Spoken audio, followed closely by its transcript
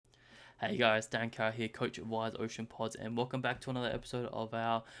Hey guys, Dan Carr here, coach of Wise Ocean Pods, and welcome back to another episode of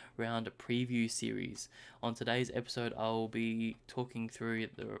our round preview series. On today's episode, I will be talking through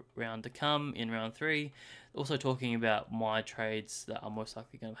the round to come in round 3, also talking about my trades that are most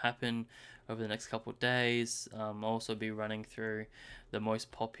likely going to happen over the next couple of days. I'll also be running through the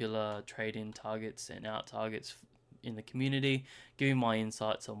most popular trade-in targets and out targets in the community, giving my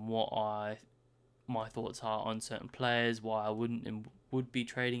insights on my thoughts are on certain players, why I wouldn't and would be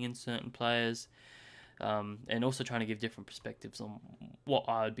trading in certain players, and also trying to give different perspectives on what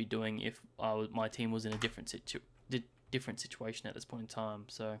I would be doing if my team was in a different situation at this point in time.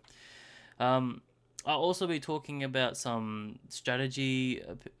 So I'll also be talking about some strategy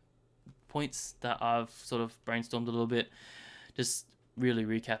points that I've sort of brainstormed a little bit, just really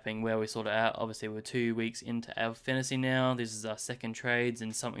recapping where we sort of at. Obviously, we're 2 weeks into our fantasy now. This is our second trades,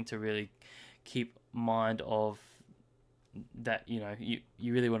 and something to really keep mind of, that you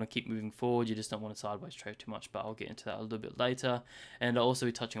really want to keep moving forward. You just don't want to sideways trade too much, but I'll get into that a little bit later. And I'll also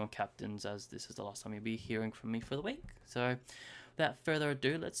be touching on captains, as this is the last time you'll be hearing from me for the week. So without further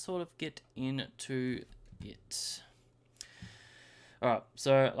ado, let's sort of get into it. Alright,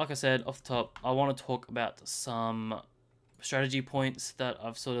 so like I said off the top, I want to talk about some strategy points that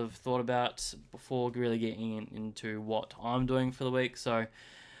I've sort of thought about before really getting into what I'm doing for the week. So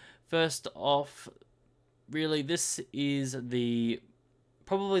first off, really, this is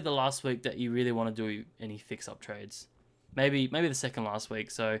probably the last week that you really want to do any fix-up trades. Maybe the second last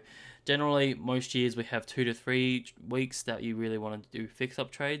week. So generally, most years we have 2 to 3 weeks that you really want to do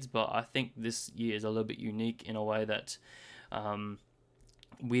fix-up trades, but I think this year is a little bit unique in a way that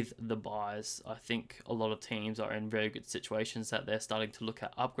with the buys, I think a lot of teams are in very good situations that they're starting to look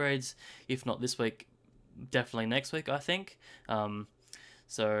at upgrades. If not this week, definitely next week, I think.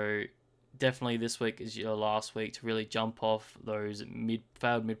 So definitely this week is your last week to really jump off those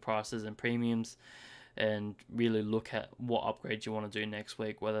failed mid prices and premiums, and really look at what upgrades you want to do next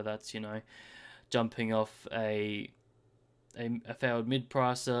week. Whether that's jumping off a failed mid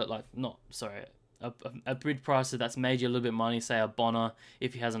pricer, a mid pricer that's made you a little bit of money. Say a Bonner,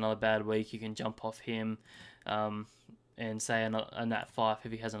 if he has another bad week, you can jump off him. And say a Nat Fife,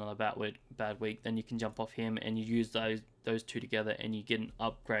 if he has another bad week, then you can jump off him, and you use those two together, and you get an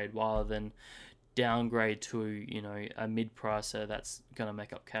upgrade rather than downgrade to a mid pricer that's going to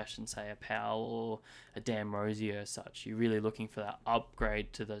make up cash, and say a Powell or a Dan Rosier as such. You're really looking for that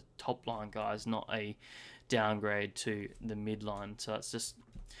upgrade to the top line guys, not a downgrade to the mid line. So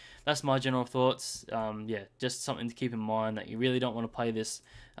that's my general thoughts. Just something to keep in mind, that you really don't want to play this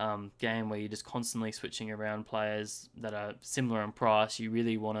game where you're just constantly switching around players that are similar in price. You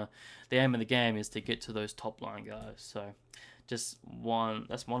really want to, the aim of the game is to get to those top line guys. So that's one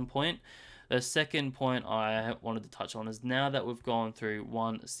point. The second point I wanted to touch on is, now that we've gone through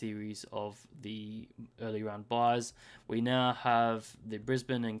one series of the early round buys, we now have the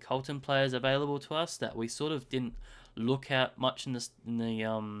Brisbane and Carlton players available to us that we sort of didn't look at much in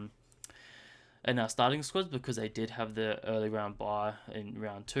our starting squads, because they did have the early round bye in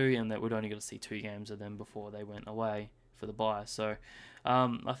round 2, and that we'd only got to see 2 games of them before they went away for the bye. So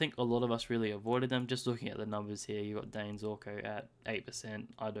I think a lot of us really avoided them. Just looking at the numbers here, you got Dane Zorko at 8%.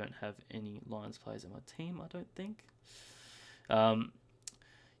 I don't have any Lions players in my team, I don't think.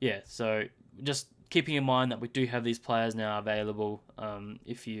 So just keeping in mind that we do have these players now available.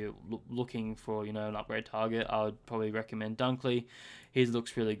 If you're looking for an upgrade target, I would probably recommend Dunkley. He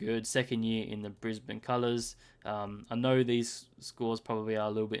looks really good. Second year in the Brisbane colours. I know these scores probably are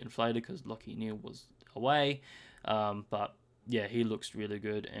a little bit inflated because Lachie Neale was away, but yeah, he looks really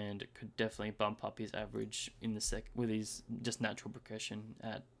good, and could definitely bump up his average in the with his just natural progression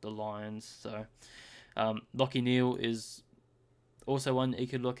at the Lions. So Lachie Neale is also one that you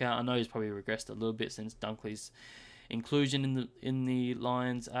could look at. I know he's probably regressed a little bit since Dunkley's inclusion in the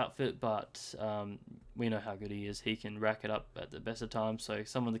Lions outfit, but we know how good he is. He can rack it up at the best of times, so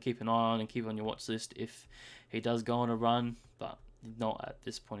someone to keep an eye on and keep on your watch list if he does go on a run, but not at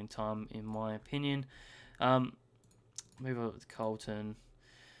this point in time, in my opinion. Move over to Carlton.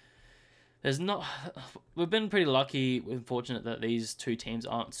 We've been pretty lucky, we're fortunate that these two teams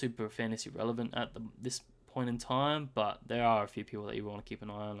aren't super fantasy relevant at this point in time, but there are a few people that you want to keep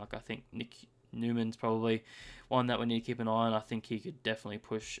an eye on. Like, I think Nick Newman's probably one that we need to keep an eye on. I think he could definitely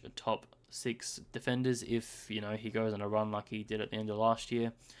push a top 6 defenders if he goes on a run like he did at the end of last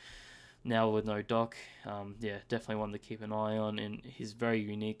year. Now with no Doc, definitely one to keep an eye on, and he's very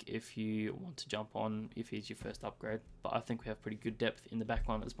unique if you want to jump on if he's your first upgrade. But I think we have pretty good depth in the back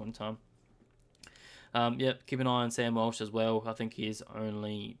line at this point in time. Keep an eye on Sam Walsh as well. I think he's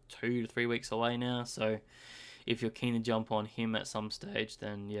only 2 to 3 weeks away now, so if you're keen to jump on him at some stage,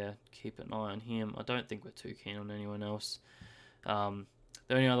 then yeah, keep an eye on him. I don't think we're too keen on anyone else. The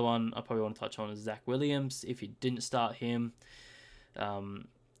only other one I probably want to touch on is Zach Williams. If you didn't start him,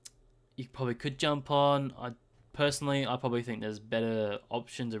 you probably could jump on. I probably think there's better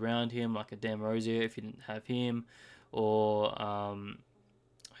options around him, like a Dan Rosier if you didn't have him, or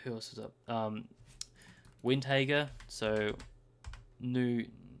who else is up? Windhager. So where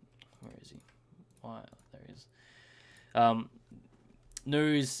is he? Why, there he is.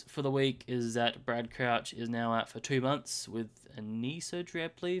 News for the week is that Brad Crouch is now out for 2 months with a knee surgery, I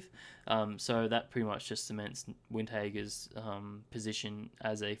believe. So that pretty much just cements Windhager's position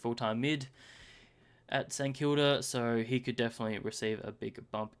as a full-time mid at St Kilda. So he could definitely receive a big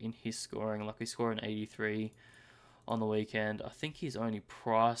bump in his scoring. Like, he scored an 83 on the weekend. I think he's only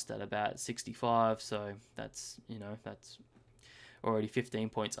priced at about 65. So that's already 15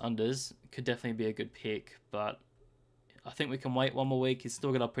 points unders. Could definitely be a good pick, but I think we can wait one more week. He's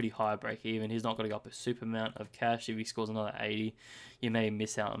still got a pretty high break even. He's not going to go up a super amount of cash. If he scores another 80, you may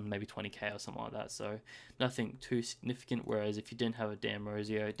miss out on maybe 20k or something like that. So nothing too significant. Whereas if you didn't have a Dan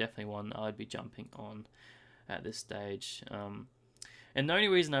Rosio, definitely one I'd be jumping on at this stage. And the only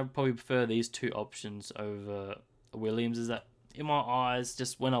reason I probably prefer these two options over Williams is that, in my eyes,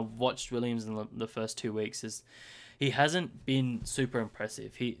 just when I've watched Williams in the first 2 weeks, is he hasn't been super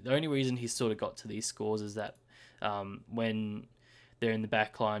impressive. The only reason he's sort of got to these scores is that when they're in the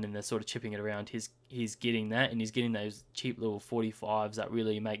back line and they're sort of chipping it around, he's getting that, and he's getting those cheap little 45s that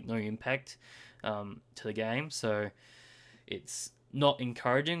really make no impact to the game. So it's not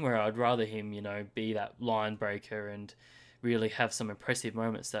encouraging, where I'd rather him, be that line breaker and really have some impressive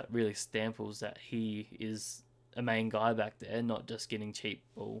moments that really stamples that he is a main guy back there, not just getting cheap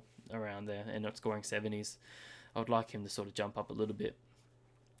ball around there and not scoring 70s. I would like him to sort of jump up a little bit,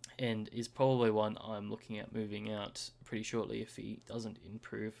 and is probably one I'm looking at moving out pretty shortly if he doesn't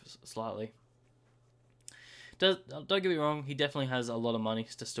improve slightly. Don't get me wrong, he definitely has a lot of money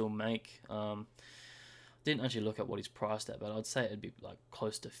to still make. Didn't actually look at what he's priced at, but I'd say it'd be like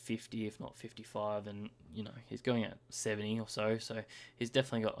close to 50, if not 55, and he's going at 70 or so he's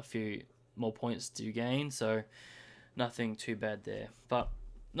definitely got a few more points to gain, so nothing too bad there. But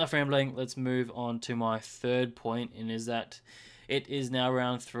enough rambling, let's move on to my third point, and is that it is now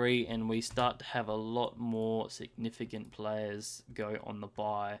round 3, and we start to have a lot more significant players go on the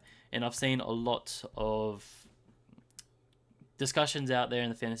bye. And I've seen a lot of discussions out there in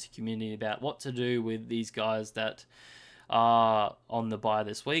the fantasy community about what to do with these guys that are on the bye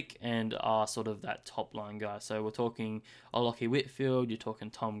this week and are sort of that top line guy. So we're talking Lachie Whitfield, you're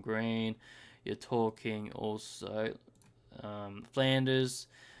talking Tom Green, you're talking also Flanders,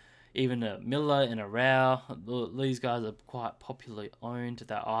 even a Miller and a Rao. These guys are quite popularly owned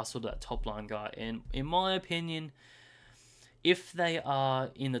that are sort of that top line guy. And in my opinion, if they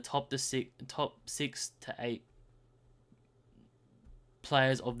are in the top 6 to 8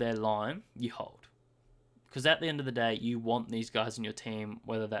 players of their line, you hold. Because at the end of the day, you want these guys in your team,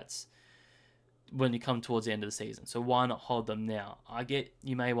 whether that's when you come towards the end of the season. So why not hold them now? I get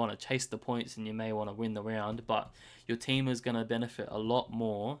you may want to chase the points and you may want to win the round, but your team is going to benefit a lot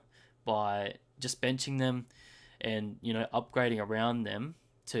more by just benching them and upgrading around them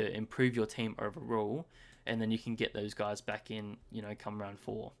to improve your team overall, and then you can get those guys back in come round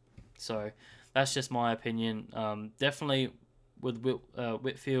 4. So that's just my opinion. Definitely with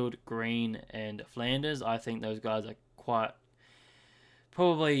Whitfield, Green and Flanders, I think those guys are quite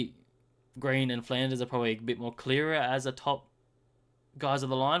probably Green and Flanders are probably a bit more clearer as a top guys of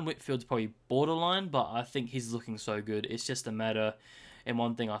the line. Whitfield's probably borderline, but I think he's looking so good. It's just a matter. And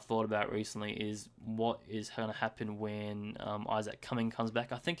one thing I thought about recently is what is going to happen when Isaac Cumming comes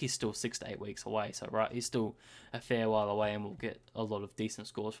back. I think he's still 6 to 8 weeks away, so right, he's still a fair while away, and we'll get a lot of decent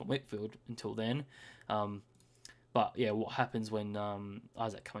scores from Whitfield until then. But yeah, what happens when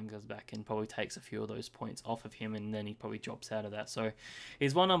Isaac Cumming goes back and probably takes a few of those points off of him, and then he probably drops out of that. So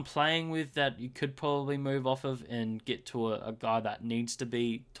he's one I'm playing with that you could probably move off of and get to a guy that needs to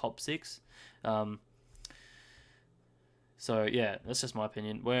be top 6. So yeah, that's just my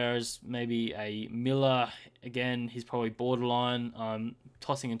opinion. Whereas maybe a Miller, again, he's probably borderline.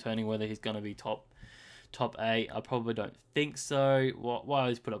 Tossing and turning whether he's going to be top 8. I probably don't think so. While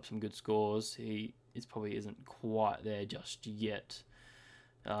he's put up some good scores, he probably isn't quite there just yet.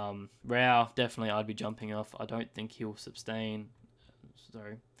 Rao, definitely I'd be jumping off. I don't think he'll sustain.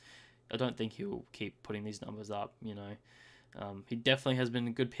 Sorry, I don't think he'll keep putting these numbers up. He definitely has been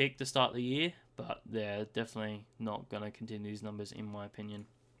a good pick to start the year, but they're definitely not going to continue these numbers, in my opinion.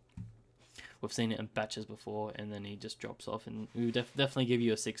 We've seen it in batches before, and then he just drops off, and he will definitely give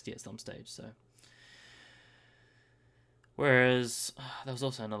you a 60 at some stage. So Whereas there was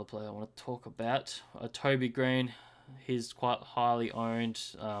also another player I want to talk about, Toby Green. He's quite highly owned.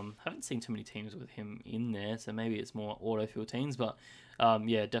 Haven't seen too many teams with him in there, so maybe it's more autofill teams. But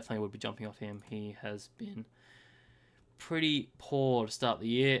yeah, definitely would be jumping off him. He has been pretty poor to start the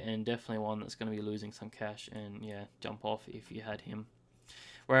year, and definitely one that's going to be losing some cash. And yeah, jump off if you had him.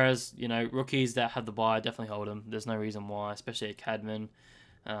 Whereas, rookies that have the buy, definitely hold him. There's no reason why, especially at Cadman.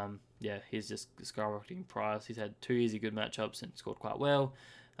 Yeah, he's just skyrocketing price. He's had 2 easy good matchups and scored quite well.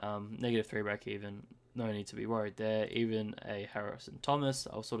 -3 break even. No need to be worried there. Even a Harrison Thomas,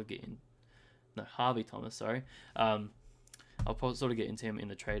 I'll sort of get in. No, Harvey Thomas, sorry. I'll probably sort of get into him in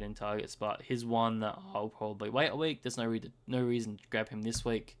the trade-in targets, but he's one that I'll probably wait a week. There's no reason to grab him this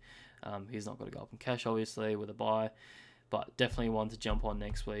week. He's not going to go up in cash, obviously, with a buy, but definitely one to jump on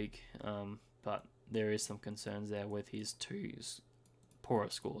next week. But there is some concerns there with his 2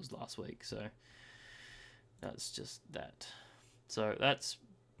 poorer scores last week, so that's just that. So that's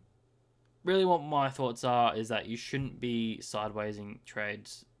really what my thoughts are, is that you shouldn't be sidewaysing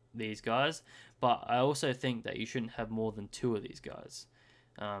trades these guys, but I also think that you shouldn't have more than 2 of these guys.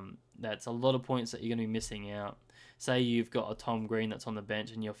 That's a lot of points that you're going to be missing out. Say you've got a Tom Green that's on the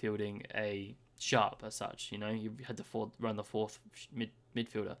bench and you're fielding a Sharp as such, you had to run the 4th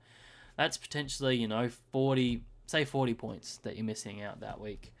midfielder. That's potentially, 40 points that you're missing out that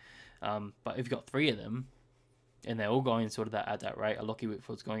week. But if you've got 3 of them, and they're all going sort of at that rate, a Lockie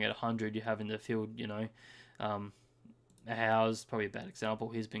Whitfield's going at 100, you have in the field, a Howes, probably a bad example.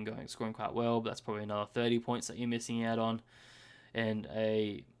 He's been scoring quite well, but that's probably another 30 points that you're missing out on. And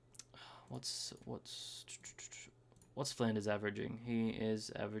what's Flanders averaging? He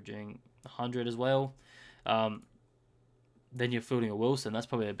is averaging 100 as well. Then you're fielding a Wilson. That's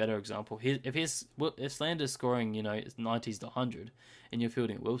probably a better example. If Flanders scoring, 90s to 100, and you're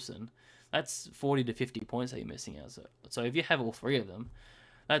fielding a Wilson, that's 40 to 50 points that you're missing out. So if you have all 3 of them,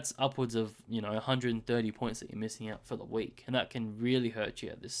 that's upwards of 130 points that you're missing out for the week, and that can really hurt you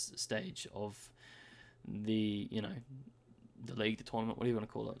at this stage of the the league, the tournament, whatever you want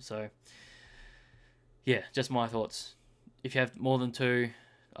to call it. So yeah, just my thoughts. If you have more than 2,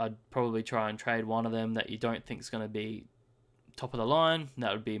 I'd probably try and trade one of them that you don't think is going to be top of the line.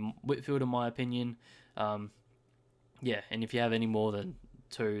 That would be Whitfield, in my opinion. Yeah, and if you have any more than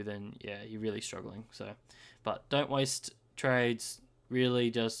 2, then yeah, you're really struggling. So, but don't waste trades.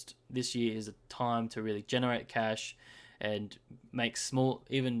 Really, just this year is a time to really generate cash and make small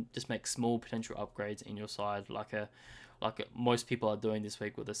potential upgrades in your side, like most people are doing this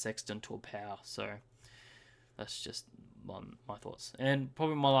week with a Sexton to a Power. So that's just my thoughts. And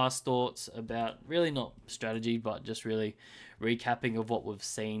probably my last thoughts about, really not strategy, but just really recapping of what we've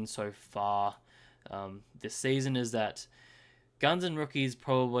seen so far this season, is that Guns and Rookies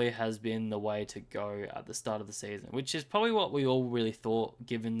probably has been the way to go at the start of the season, which is probably what we all really thought,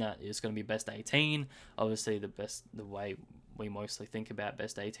 given that it's going to be best 18. Obviously, the way we mostly think about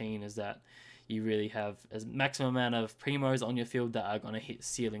best 18 is that you really have a maximum amount of primos on your field that are going to hit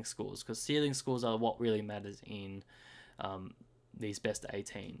ceiling scores, because ceiling scores are what really matters in these best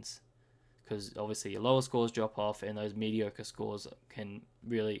 18s. Because obviously your lower scores drop off, and those mediocre scores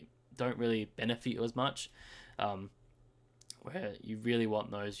don't really benefit you as much. Where you really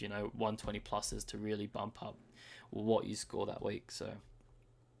want those, 120 pluses to really bump up what you score that week. So,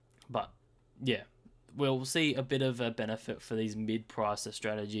 but yeah, we'll see a bit of a benefit for these mid-pricer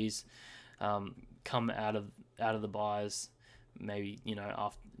strategies come out of the buys, maybe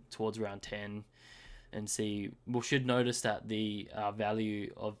towards round 10, and see. We should notice that the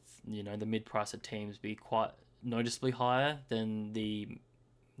value of the mid-pricer teams be quite noticeably higher than the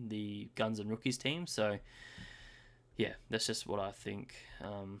Guns and Rookies team. So yeah, that's just what I think,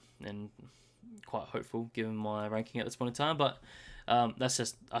 and quite hopeful given my ranking at this point in time. But I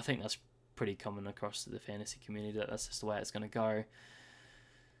think that's pretty common across the fantasy community. That's just the way it's going to go.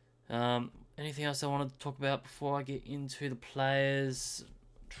 Anything else I want to talk about before I get into the players?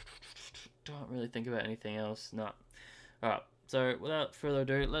 Don't really think about anything else. No. All right. So without further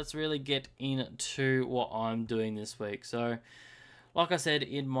ado, let's really get into what I'm doing this week. So, like I said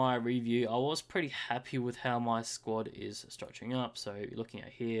in my review, I was pretty happy with how my squad is structuring up. So you're looking at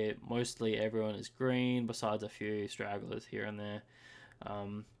here, mostly everyone is green, besides a few stragglers here and there.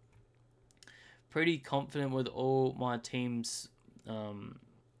 Pretty confident with all my team's,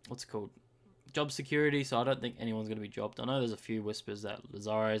 job security, so I don't think anyone's going to be dropped. I know there's a few whispers that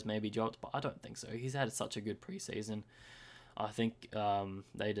Lazaro's may be dropped, but I don't think so. He's had such a good preseason. I think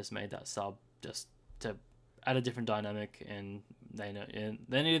they just made that sub just to add a different dynamic, and they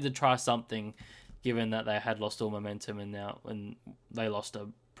needed to try something, given that they had lost all momentum, and now when they lost a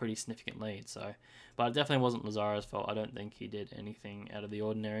pretty significant lead. So, but it definitely wasn't Lazaro's fault. I don't think he did anything out of the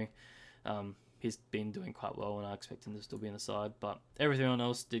ordinary. He's been doing quite well, and I expect him to still be in the side. But everyone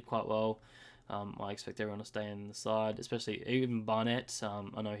else did quite well. I expect everyone to stay in the side, especially even Barnett.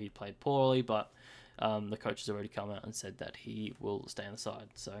 I know he played poorly, but the coach has already come out and said that he will stay in the side.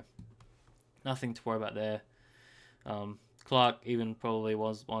 So nothing to worry about there. Clark even probably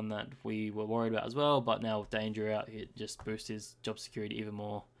was one that we were worried about as well, but now with Danger out, it just boosts his job security even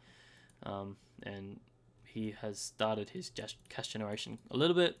more. And he has started his cash generation a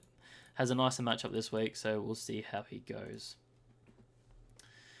little bit. Has a nicer matchup this week, so we'll see how he goes.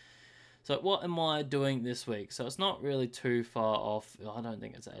 So what am I doing this week? So it's not really too far off. I don't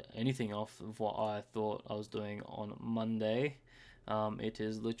think it's anything off of what I thought I was doing on Monday. It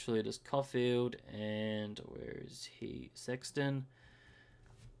is literally just Caulfield and where is he? Sexton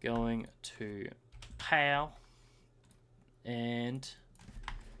going to Powell, and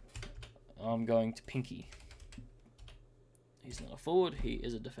I'm going to Pinky. He's not a forward, he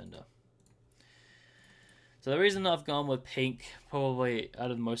is a defender. So the reason I've gone with Pink, probably out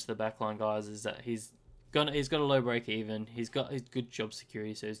of most of the backline guys, is that he's got a low break even. He's got his good job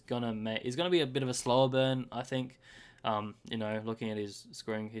security, so he's gonna be a bit of a slower burn, I think. Looking at his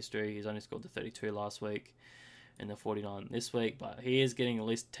scoring history, he's only scored the 32 last week and the 49 this week, but he is getting at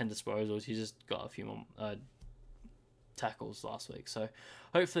least 10 disposals. He just got a few more tackles last week, so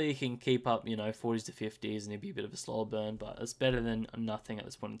hopefully he can keep up 40s to 50s, and he'll be a bit of a slower burn, but it's better than nothing at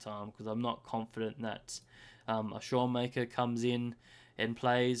this point in time, because I'm not confident that a Shawmaker comes in and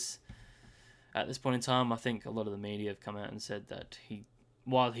plays at this point in time. I think a lot of the media have come out and said that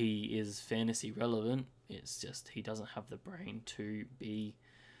while he is fantasy relevant, it's just he doesn't have the brain to be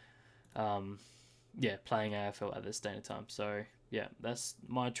playing AFL at this day and time. So yeah, that's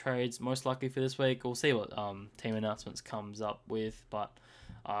my trades most likely for this week. We'll see what team announcements comes up with, but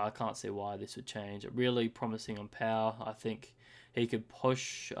I can't see why this would change. Really promising on Power. I think he could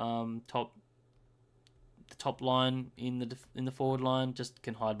push the top line in the forward line. Just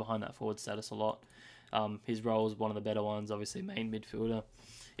can hide behind that forward status a lot. His role is one of the better ones, obviously main midfielder,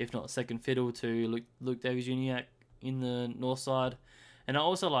 if not second fiddle to Luke Davies-Uniacke in the north side. And I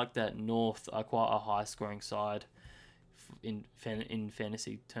also like that north are quite a high scoring side in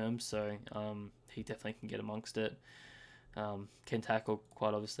fantasy terms, so he definitely can get amongst it. Can tackle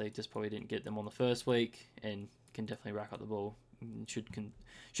quite obviously, just probably didn't get them on the first week, and can definitely rack up the ball.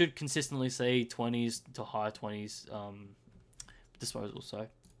 Should consistently see 20s to high 20s disposal, so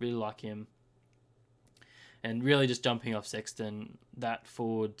really like him. And really just jumping off Sexton, that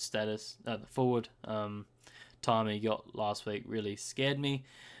forward status, the forward time he got last week really scared me.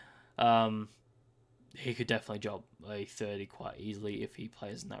 He could definitely drop a 30 quite easily if he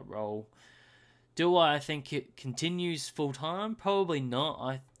plays in that role. Do I think it continues full time? Probably not.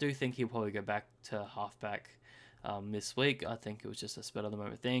 I do think he'll probably go back to halfback this week. I think it was just a spur of the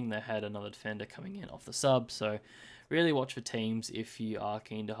moment thing. They had another defender coming in off the sub, so really watch for teams if you are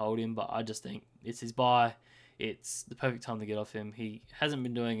keen to hold him. But I just think it's his bye. It's the perfect time to get off him. He hasn't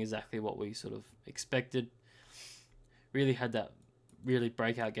been doing exactly what we sort of expected. Really had that really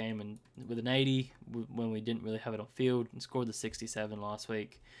breakout game and with an 80 when we didn't really have it on field, and scored the 67 last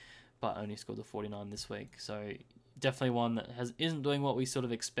week, but only scored the 49 this week. So definitely one that isn't doing what we sort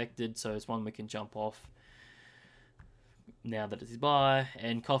of expected. So it's one we can jump off now that it's his bye.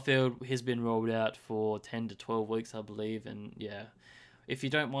 And Caulfield has been rolled out for 10 to 12 weeks, I believe. And yeah, if you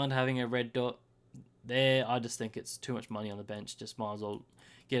don't mind having a red dot there, I just think it's too much money on the bench. Just might as well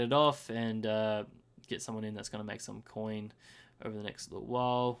get it off and get someone in that's going to make some coin over the next little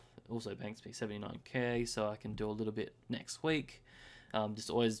while. Also banks me 79k, so I can do a little bit next week.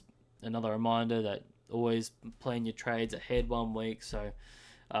 Just always another reminder that always plan your trades ahead 1 week. So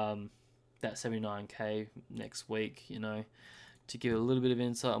that 79k next week, to give a little bit of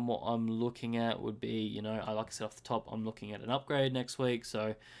insight on what I'm looking at would be, like I said off the top, I'm looking at an upgrade next week.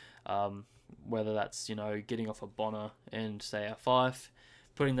 So whether that's, getting off a Bonner and say a Fife,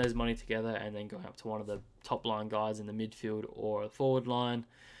 putting those money together and then going up to one of the top line guys in the midfield or a forward line.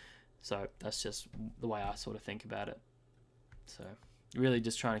 So that's just the way I sort of think about it. So really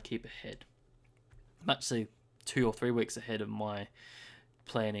just trying to keep ahead. I'm actually 2 or 3 weeks ahead of my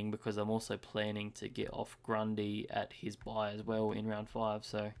planning, because I'm also planning to get off Grundy at his bye as well in round 5.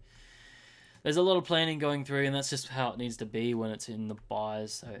 So there's a lot of planning going through, and that's just how it needs to be when it's in the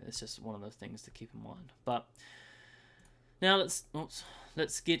buys. So it's just one of those things to keep in mind. But now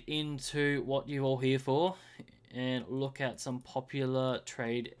let's get into what you're all here for and look at some popular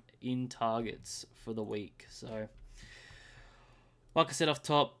trade in targets for the week. So Like I said off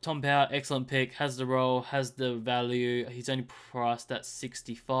top, Tom Power, excellent pick, has the role, has the value. He's only priced at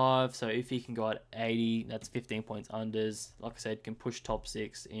 65, so if he can go at 80, that's 15 points unders. Like I said, can push top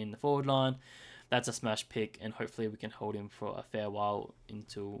 6 in the forward line. That's a smash pick, and hopefully we can hold him for a fair while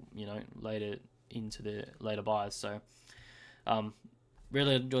until, later into the later buys. So,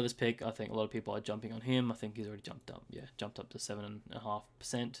 really enjoy this pick. I think a lot of people are jumping on him. I think he's already jumped up to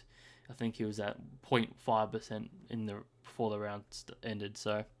 7.5%. I think he was at 0.5% before the round ended.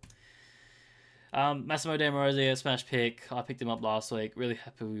 So, Massimo De Ambrosio, smash pick. I picked him up last week. Really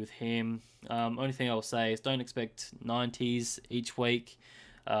happy with him. Only thing I will say is don't expect 90s each week.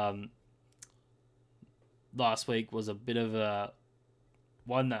 Last week was a bit of a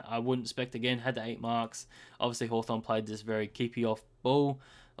one that I wouldn't expect again. Had the 8 marks. Obviously, Hawthorn played this very keepy off ball,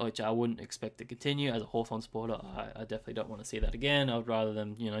 which I wouldn't expect to continue. As a Hawthorn supporter, I definitely don't want to see that again. I would rather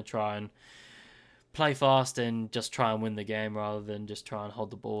them, try and play fast and just try and win the game rather than just try and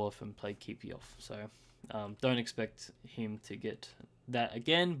hold the ball off and play keepy off. So don't expect him to get that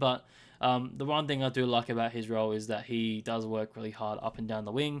again. But the one thing I do like about his role is that he does work really hard up and down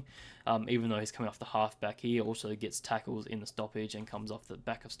the wing. Even though he's coming off the halfback, he also gets tackles in the stoppage and comes off the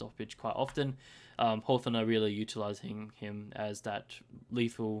back of stoppage quite often. Hawthorn are really utilising him as that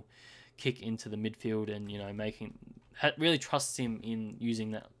lethal kick into the midfield and, really trusts him in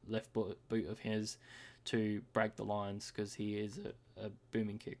using that left boot of his to break the lines because he is a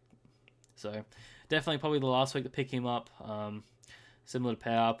booming kick. So definitely probably the last week to pick him up. Similar to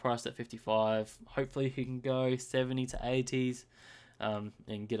Power, priced at 55. Hopefully he can go 70 to 80s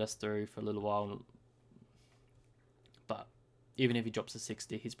and get us through for a little while. But even if he drops to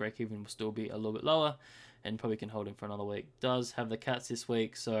 60, his break-even will still be a little bit lower and probably can hold him for another week. Does have the Cats this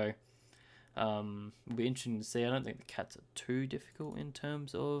week, so it'll be interesting to see. I don't think the Cats are too difficult in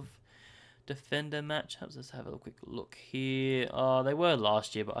terms of defender matchups. Let's have a quick look here. They were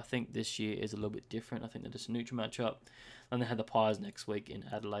last year, but I think this year is a little bit different. I think they're just a neutral matchup. And they had the Pies next week in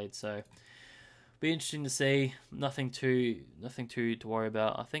Adelaide, so be interesting to see. Nothing too to worry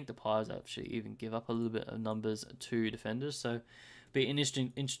about. I think the Pies actually even give up a little bit of numbers to defenders, so be an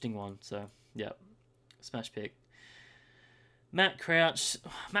interesting one. So yeah, smash pick. Matt Crouch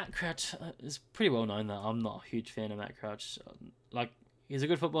is pretty well known that I'm not a huge fan of Matt Crouch. He's a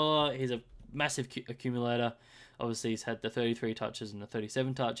good footballer. He's a massive accumulator. Obviously, he's had the 33 touches and the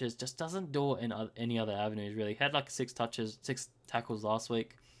 37 touches. Just doesn't do it in any other avenues, really. Had 6 tackles last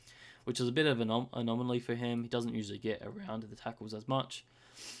week, which was a bit of an anomaly for him. He doesn't usually get around to the tackles as much.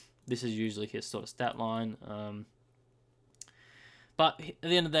 This is usually his sort of stat line. But at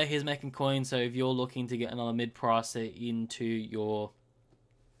the end of the day, he's making coin. So if you're looking to get another mid-pricer into your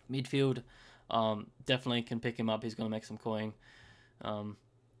midfield, definitely can pick him up. He's going to make some coin.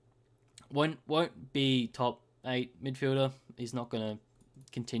 Won't be top 8 midfielder. He's not going to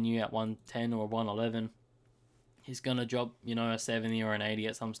continue at 110 or 111. He's going to drop, a 70 or an 80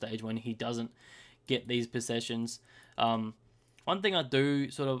 at some stage when he doesn't get these possessions. One thing I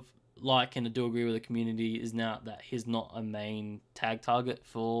do sort of like and I do agree with the community is now that he's not a main tag target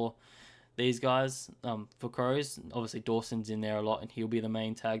for these guys, for Crows. Obviously, Dawson's in there a lot and he'll be the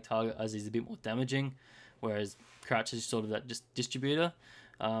main tag target as he's a bit more damaging, whereas Crouch is sort of that just distributor.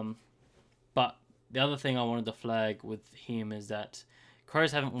 But the other thing I wanted to flag with him is that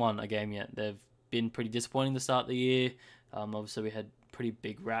Crows haven't won a game yet. They've been pretty disappointing to start the year. Obviously, we had pretty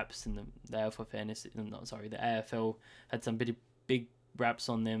big raps in the AFL had some pretty big raps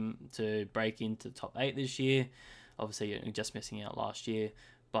on them to break into top 8 this year. Obviously, you're just missing out last year,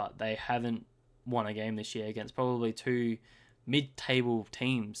 but they haven't won a game this year against probably 2 mid-table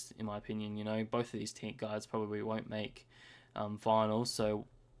teams, in my opinion. Both of these guys probably won't make finals, so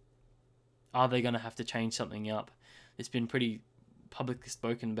are they going to have to change something up? It's been pretty publicly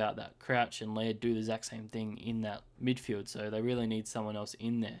spoken about that Crouch and Laird do the exact same thing in that midfield, so they really need someone else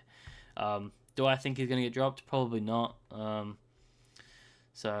in there. Do I think he's going to get dropped? Probably not.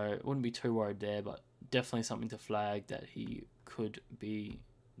 So wouldn't be too worried there, but definitely something to flag that he could be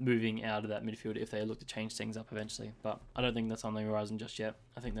moving out of that midfield if they look to change things up eventually. But I don't think that's on the horizon just yet.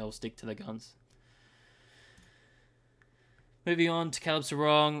 I think they'll stick to their guns. Moving on to Caleb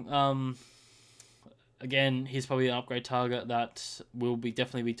Sarong. Again, he's probably an upgrade target that will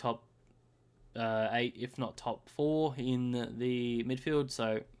definitely be top 8, if not top 4 in the midfield. So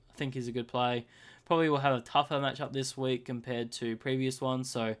I think he's a good play. Probably will have a tougher matchup this week compared to previous ones.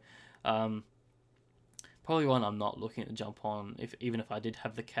 So probably one I'm not looking to jump on, even if I did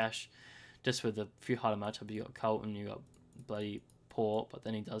have the cash. Just with a few harder matchups, you got Colton, you got bloody Port, but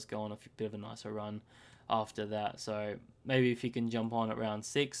then he does go on a bit of a nicer run after that. So maybe if he can jump on at round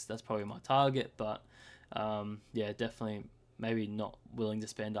 6, that's probably my target. But yeah, definitely maybe not willing to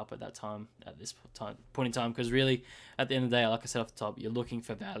spend up at this point in time, because really, at the end of the day, like I said off the top, you're looking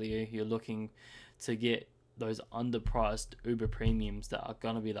for value. You're looking to get those underpriced Uber premiums that are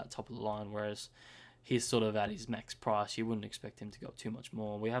going to be that top of the line, whereas he's sort of at his max price. You wouldn't expect him to go up too much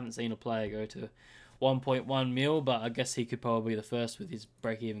more. We haven't seen a player go to 1.1 mil, but I guess he could probably be the first with his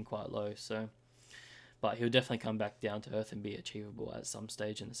break even quite low. So, but he'll definitely come back down to earth and be achievable at some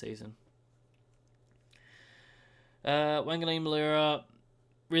stage in the season. Wanganeen Malira,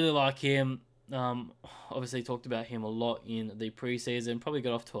 really like him. Obviously talked about him a lot in the preseason. Probably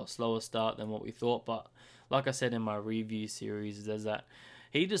got off to a slower start than what we thought, but like I said in my review series, there's that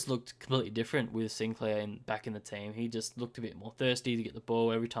he just looked completely different with Sinclair back in the team. He just looked a bit more thirsty to get the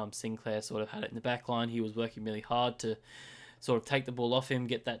ball. Every time Sinclair sort of had it in the back line, he was working really hard to sort of take the ball off him,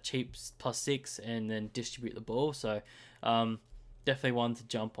 get that cheap +6, and then distribute the ball. So definitely one to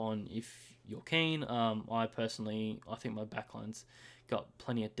jump on if you're keen. I think my backline's got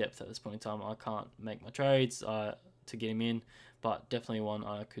plenty of depth at this point in time. I can't make my trades to get him in, but definitely one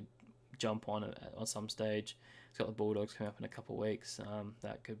I could jump on at some stage. He's got the Bulldogs coming up in a couple of weeks.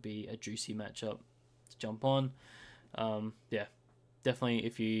 That could be a juicy matchup to jump on. Yeah, definitely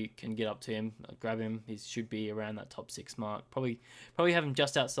if you can get up to him, grab him. He should be around that top 6 mark. Probably have him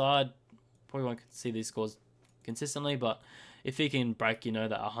just outside. Probably won't see these scores consistently, but if he can break,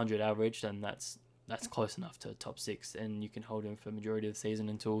 that 100 average, then that's close enough to top 6, and you can hold him for the majority of the season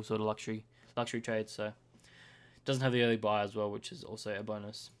until sort of luxury trades. So doesn't have the early buy as well, which is also a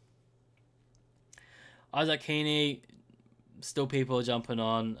bonus. Isaac Heaney, still people are jumping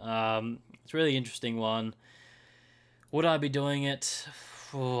on. It's a really interesting one. Would I be doing it?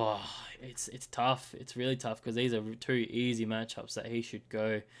 Oh, it's tough. It's really tough because these are 2 easy matchups that he should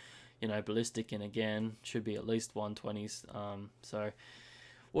go, ballistic in again. Should be at least 120s. So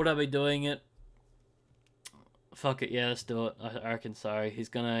would I be doing it? Fuck it, yeah, let's do it. I reckon so. He's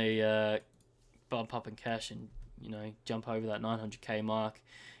gonna bump up in cash and jump over that 900k mark.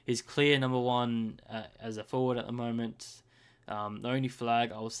 He's clear number 1 as a forward at the moment. The only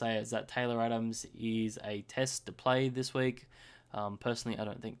flag I will say is that Taylor Adams is a test to play this week. Personally, I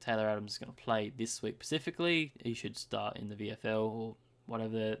don't think Taylor Adams is going to play this week specifically. He should start in the VFL or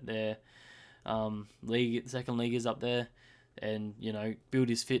whatever their league, second league is up there, and build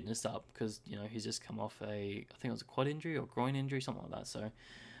his fitness up, because he's just come off I think it was a quad injury or groin injury, something like that. So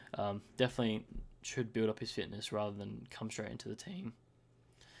definitely should build up his fitness rather than come straight into the team.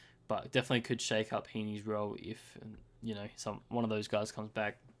 But definitely could shake up Heaney's role if one of those guys comes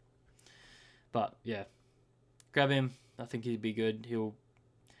back. But yeah, grab him. I think he'd be good.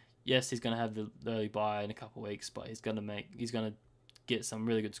 He's going to have the early buy in a couple of weeks, but he's going to get some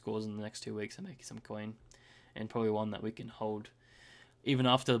really good scores in the next 2 weeks and make some coin, and probably one that we can hold even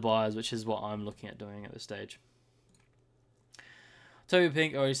after the buys, which is what I'm looking at doing at this stage. Toby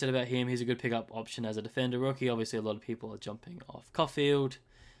Pink, I already said about him. He's a good pickup option as a defender rookie. Obviously, a lot of people are jumping off Caulfield,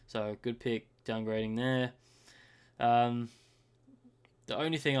 so good pick, downgrading there. The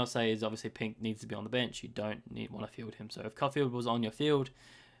only thing I'll say is obviously Pink needs to be on the bench. You don't want to field him. So if Caulfield was on your field,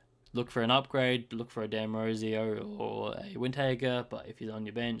 look for an upgrade, look for a Dan Rosio or a Windhager. But if he's on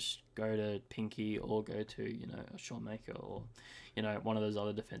your bench, go to Pinky or go to a Sean Maker or one of those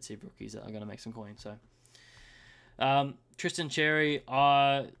other defensive rookies that are going to make some coin. So Tristan Cherry,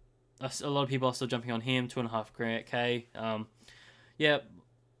 a lot of people are still jumping on him, 2.5k. Yeah,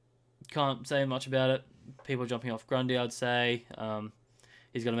 can't say much about it. People jumping off Grundy, I'd say.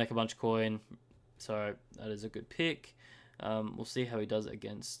 He's going to make a bunch of coin, so that is a good pick. We'll see how he does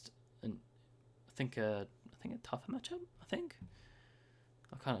against, I think a tougher matchup. I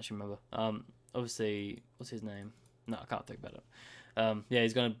can't actually remember. Obviously, what's his name? No, I can't think about it. I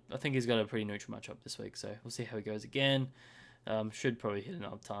think he's got a pretty neutral matchup this week, so we'll see how he goes again. Should probably hit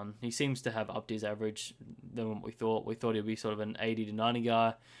another ton. He seems to have upped his average than what we thought. We thought he'd be sort of an 80 to 90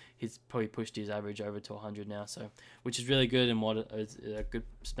 guy. He's probably pushed his average over to 100 now, so which is really good and what is a good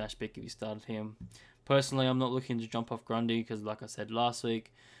smash pick if you started him. Personally, I'm not looking to jump off Grundy because, like I said last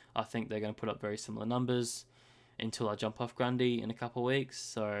week, I think they're going to put up very similar numbers until I jump off Grundy in a couple of weeks.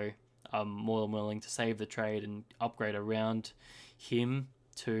 So I'm more than willing to save the trade and upgrade around him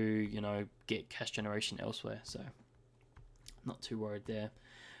to get cash generation elsewhere. So not too worried there.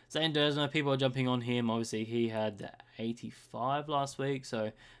 Zane Dersma, people are jumping on him. Obviously, he had 85 last week, so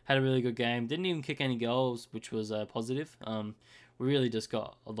had a really good game. Didn't even kick any goals, which was positive. We really just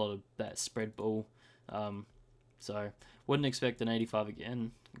got a lot of that spread ball. So wouldn't expect an 85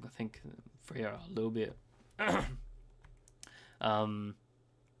 again. I think Freo are a little bit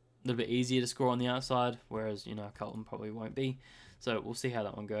easier to score on the outside, whereas Carlton probably won't be. So we'll see how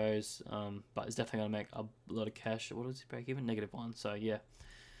that one goes. But it's definitely going to make a lot of cash. What does he break even? -1. So yeah,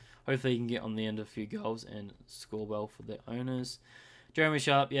 hopefully he can get on the end of a few goals and score well for the owners. Jeremy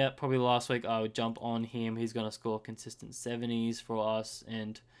Sharp, yeah, probably last week I would jump on him. He's going to score consistent 70s for us,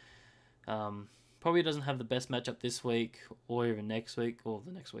 and probably doesn't have the best matchup this week or even next week or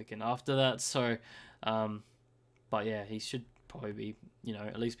the next weekend after that. So, but yeah, he should probably be,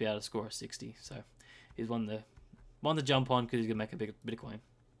 at least be able to score a 60. So he's one to jump on because he's going to make a bit of coin.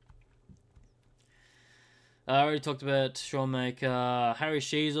 I already talked about Sean Maker, Harry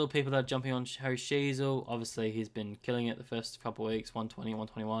Sheasel, people that are jumping on Harry Sheasel. Obviously, he's been killing it the first couple of weeks, 120,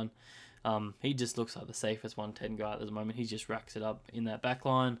 121. He just looks like the safest 110 guy at the moment. He just racks it up in that back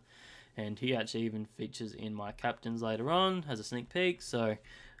line. And he actually even features in my captains later on, has a sneak peek. So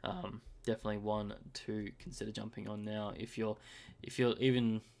definitely one to consider jumping on now. If you're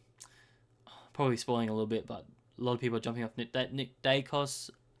even probably spoiling a little bit, but a lot of people are jumping off Nick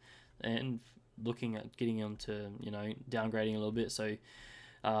Dacos and looking at getting him to, downgrading a little bit. So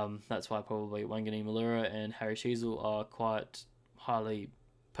that's why probably Wangani Malura and Harry Sheasel are quite highly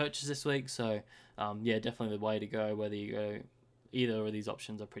purchased this week. So yeah, definitely the way to go. Whether you go either of these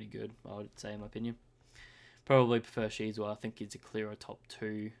options are pretty good, I would say, in my opinion. Probably prefer Sheasel. I think he's a clearer top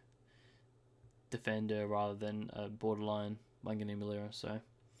 2 defender rather than a borderline Wangani Malura. So,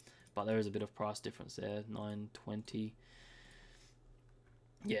 but there is a bit of price difference there, 920.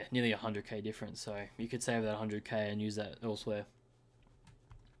 Yeah, nearly 100k difference, so you could save that 100k and use that elsewhere.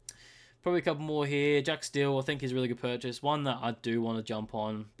 Probably a couple more here. Jack Steele, I think, is a really good purchase. One that I do want to jump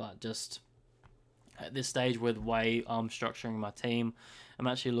on, but just at this stage with the way I'm structuring my team, I'm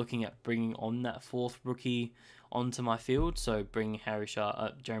actually looking at bringing on that 4th rookie onto my field. So bringing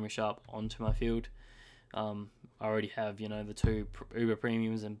Jeremy Sharp onto my field. I already have, the 2 Uber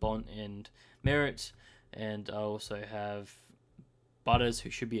Premiums and Bont and Merritt, and I also have Butters, who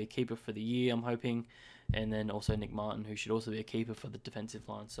should be a keeper for the year, I'm hoping, and then also Nick Martin, who should also be a keeper for the defensive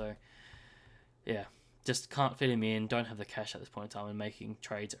line. So, yeah, just can't fit him in, don't have the cash at this point in time, and making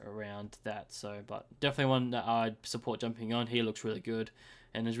trades around that. So, but definitely one that I'd support jumping on. He looks really good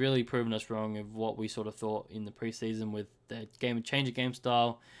and has really proven us wrong of what we sort of thought in the preseason with the change of game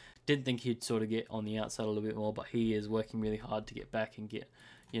style. Didn't think he'd sort of get on the outside a little bit more, but he is working really hard to get back and get,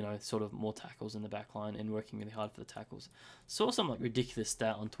 sort of more tackles in the back line and working really hard for the tackles. Saw some ridiculous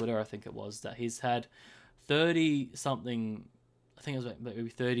stat on Twitter, I think it was, that he's had 30-something, I think it was maybe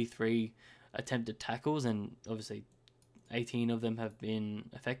 33 attempted tackles, and obviously 18 of them have been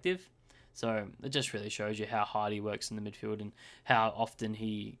effective. So it just really shows you how hard he works in the midfield and how often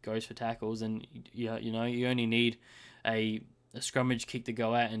he goes for tackles. And, you only need a scrummage kick to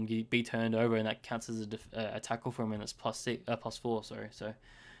go out and be turned over, and that counts as a tackle for him, and it's +4. Sorry, so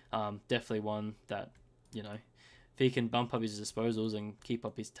definitely one that if he can bump up his disposals and keep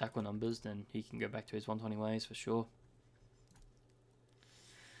up his tackle numbers, then he can go back to his 120 ways for sure.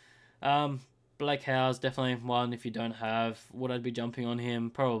 Blake Howes, definitely one. If you don't have, would I be jumping on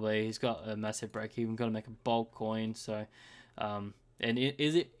him? Probably. He's got a massive break even, got to make a bulk coin. So, and he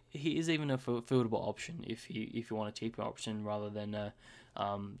is even a fieldable option if you want a cheaper option rather than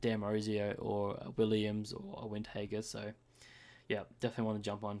D'Ambrosio or a Williams or a Windhager. So, yeah, definitely want to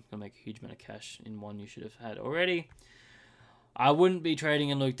jump on. Gonna make a huge amount of cash in one you should have had already. I wouldn't be trading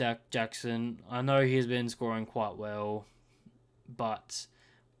in Luke Jackson. I know he's been scoring quite well, but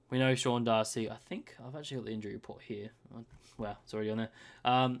we know Sean Darcy. I think I've actually got the injury report here. Wow, it's already on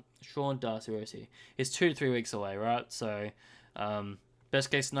there. Sean Darcy, where is he? He's 2 to 3 weeks away, right? So,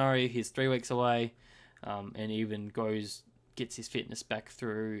 best case scenario, he's 3 weeks away, and even gets his fitness back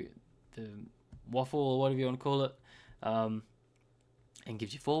through the waffle or whatever you want to call it, and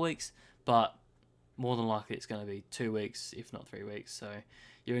gives you 4 weeks. But more than likely, it's going to be 2 weeks, if not 3 weeks. So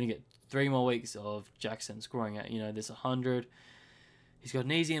you're going to get 3 more weeks of Jackson scoring at there's 100. He's got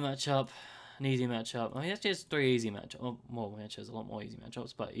an easy matchup. Oh, he actually has 3 easy matchups. Well, he actually has a lot more easy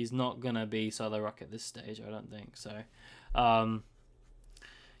matchups, but he's not going to be solo rock at this stage, I don't think. So,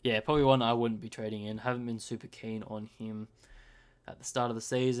 yeah, probably one I wouldn't be trading in. Haven't been super keen on him at the start of the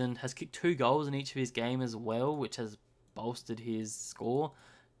season. Has kicked 2 goals in each of his games as well, which has bolstered his score.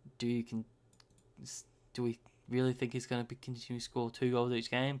 Do we really think he's going to continue to score 2 goals each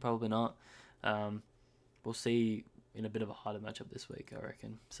game? Probably not. We'll see in a bit of a harder matchup this week, I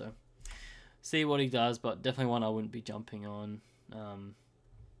reckon. So, see what he does, but definitely one I wouldn't be jumping on.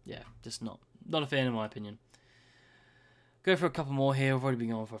 Yeah, just not a fan in my opinion. Go for a couple more here. We've already been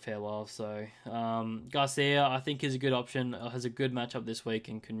going for a fair while. So, Garcia, I think, is a good option. Has a good matchup this week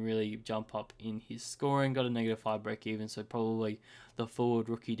and can really jump up in his scoring. Got a -5 break even, so probably the forward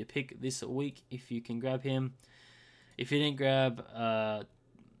rookie to pick this week if you can grab him. If you didn't grab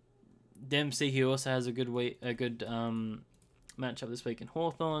Dempsey, he also has a good matchup this week in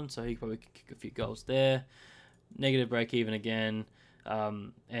Hawthorn, so he probably could kick a few goals there. Negative break even again,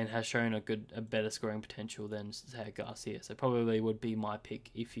 and has shown a better scoring potential than say Garcia. So probably would be my pick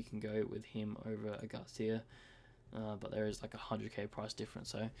if you can go with him over a Garcia. But there is like a 100k price difference.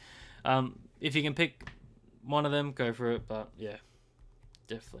 So if you can pick one of them, go for it. But yeah,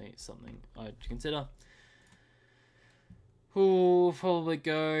 definitely something I'd consider. We'll probably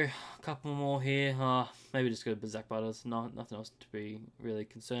go a couple more here. Maybe just go to Zach Butters. Nothing else to be really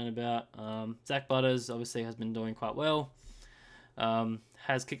concerned about. Zach Butters obviously has been doing quite well.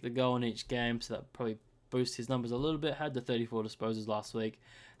 Has kicked the goal in each game, so that probably boosts his numbers a little bit. Had the 34 disposals last week.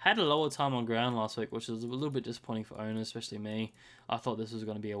 Had a lower time on ground last week, which was a little bit disappointing for owners, especially me. I thought this was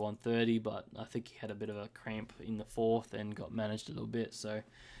going to be a 130, but I think he had a bit of a cramp in the fourth and got managed a little bit. So,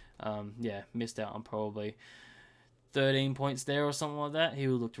 yeah, missed out on probably 13 points there or something like that. He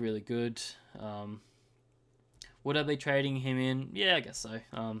looked really good. Would I be trading him in? Yeah, I guess so.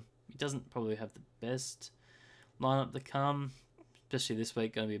 He doesn't probably have the best lineup to come, especially this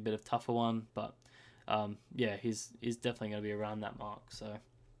week. Going to be a bit of a tougher one, but yeah, he's definitely going to be around that mark. So,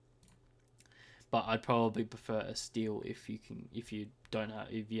 but I'd probably prefer a steal if you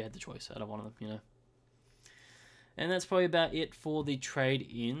had the choice out of one of them, you know. And that's probably about it for the trade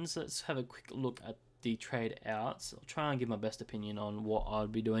ins. Let's have a quick look at the trade outs. I'll try and give my best opinion on what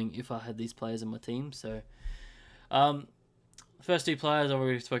I'd be doing if I had these players in my team. So, first two players I've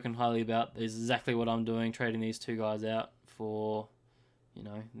already spoken highly about. Is exactly what I'm doing, trading these two guys out for, you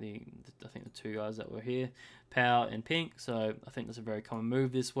know, I think the two guys that were here, Power and Pink. So I think that's a very common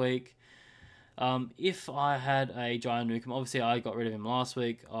move this week. If I had a Jai Newcomb, obviously I got rid of him last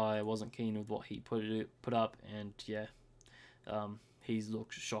week. I wasn't keen with what he put up, and yeah, he's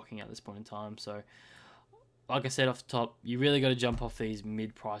looked shocking at this point in time. So, like I said off the top, you really got to jump off these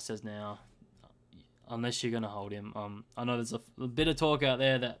mid prices now, unless you're going to hold him. I know there's a bit of talk out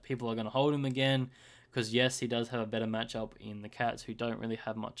there that people are going to hold him again, because yes, he does have a better matchup in the Cats, who don't really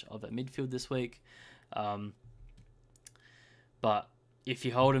have much of a midfield this week. But if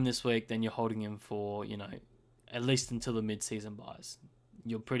you hold him this week, then you're holding him for, you know, at least until the mid-season buys.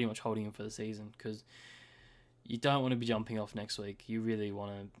 You're pretty much holding him for the season, because you don't want to be jumping off next week. You really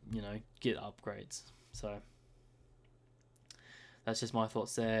want to, you know, get upgrades. So that's just my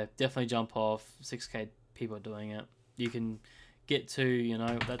thoughts there. Definitely jump off. 6k people are doing it. You can get to, you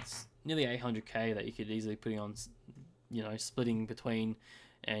know, that's nearly 800k that you could easily put on, you know, splitting between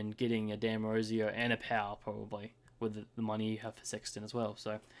and getting a Dan Rosio and a Power probably with the money you have for Sexton as well.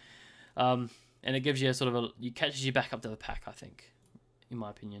 So, and it gives you a sort of catches you back up to the pack, I think, in my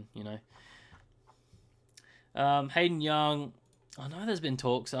opinion, you know. Hayden Young, I know there's been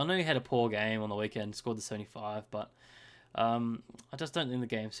talks. I know he had a poor game on the weekend, scored the 75, but I just don't think the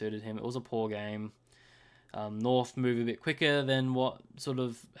game suited him. It was a poor game. North move a bit quicker than what sort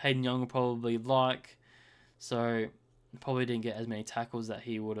of Hayden Young would probably like, so probably didn't get as many tackles that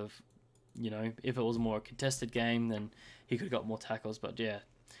he would have. You know, if it was a more contested game, then he could have got more tackles. But yeah,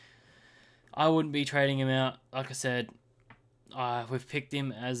 I wouldn't be trading him out. Like I said, we've picked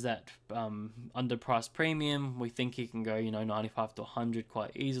him as that underpriced premium. We think he can go, you know, 95 to 100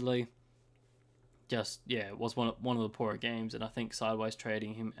 quite easily. Just, yeah, it was one of the poorer games, and I think sideways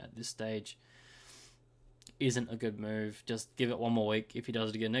trading him at this stage isn't a good move. Just give it one more week. If he does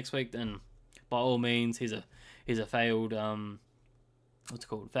it again next week, then by all means, he's a failed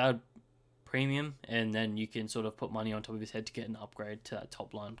failed premium, and then you can sort of put money on top of his head to get an upgrade to that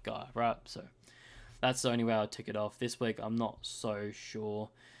top line guy, right? So that's the only way I'll tick it off. This week, I'm not so sure.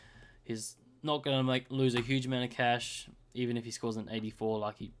 He's not going to lose a huge amount of cash, even if he scores an 84,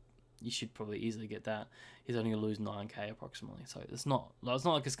 like you should probably easily get that. He's only going to lose 9k approximately, so it's not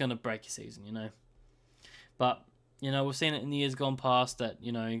like it's going to break your season, you know. But, you know, we've seen it in the years gone past that,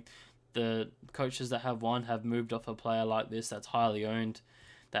 you know, the coaches that have won have moved off a player like this that's highly owned,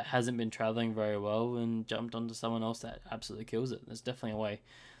 that hasn't been traveling very well, and jumped onto someone else that absolutely kills it. There's definitely a way,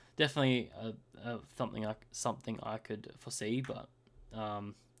 definitely something I could foresee, but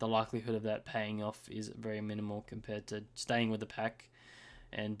the likelihood of that paying off is very minimal compared to staying with the pack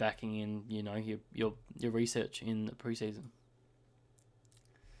and backing in, you know, your research in the preseason.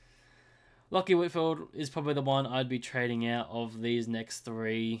 Lockie Whitfield is probably the one I'd be trading out of these next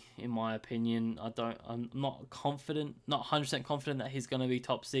three, in my opinion. I'm not confident, not 100% confident that he's going to be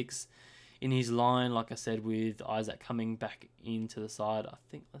top 6 in his line. Like I said, with Isaac coming back into the side, I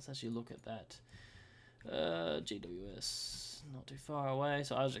think let's actually look at that. GWS, not too far away.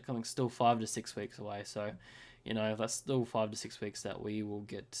 So Isaac coming still 5 to 6 weeks away. So, you know, that's still 5 to 6 weeks that we will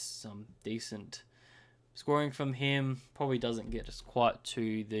get some decent Scoring from him probably doesn't get us quite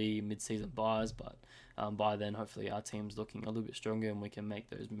to the mid-season buys, but by then hopefully our team's looking a little bit stronger and we can make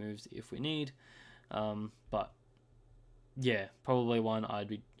those moves if we need. But yeah, probably one I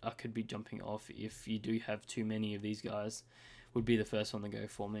could be jumping off if you do have too many of these guys. Would be the first one to go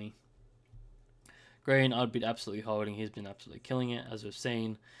for me. Green, I'd be absolutely holding. He's been absolutely killing it, as we've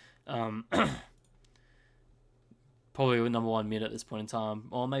seen. Probably number 1 mid at this point in time,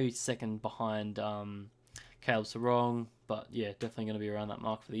 or maybe second behind Caleb Sarong, but yeah, definitely going to be around that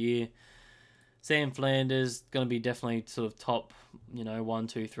mark for the year. Sam Flanders going to be definitely sort of top, 1,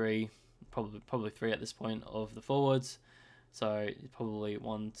 2, 3, probably 3 at this point of the forwards. So probably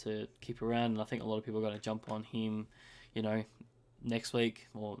one to keep around, and I think a lot of people are going to jump on him, next week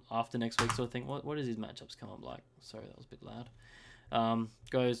or after next week sort of thing. What does his matchups come up like? Sorry, that was a bit loud.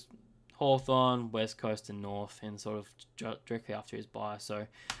 Goes Hawthorn, West Coast and North, and sort of directly after his bye. So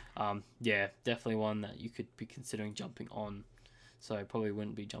yeah, definitely one that you could be considering jumping on. So probably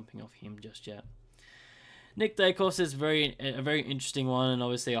wouldn't be jumping off him just yet. Nick Dacos is a very interesting one, and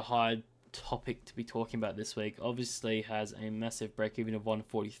obviously a high topic to be talking about this week. Obviously has a massive break-even of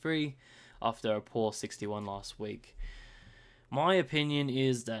 143 after a poor 61 last week. My opinion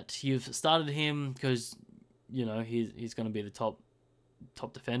is that you've started him because he's going to be the top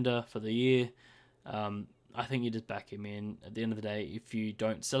defender for the year. I think you just back him in. At the end of the day, if you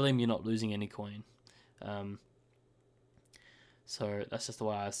don't sell him, you're not losing any coin. So that's just the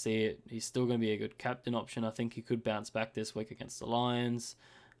way I see it. He's still going to be a good captain option. I think he could bounce back this week against the Lions.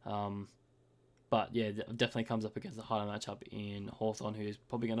 But yeah, definitely comes up against a harder matchup in Hawthorn, who's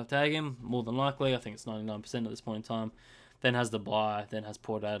probably going to tag him, more than likely. I think it's 99% at this point in time. Then has the bye, then has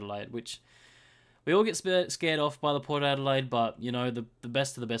Port Adelaide, which we all get scared off by the Port Adelaide, but, the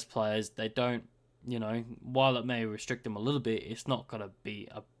best of the best players, they don't, while it may restrict them a little bit, it's not going to be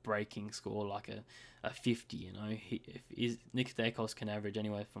a breaking score like a 50, If Nick Dacos can average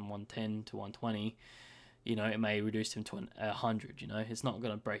anywhere from 110 to 120, it may reduce him to 100, It's not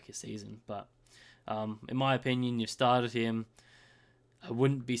going to break his season, but in my opinion, you've started him. I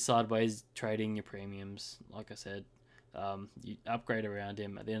wouldn't be sideways trading your premiums, like I said. You upgrade around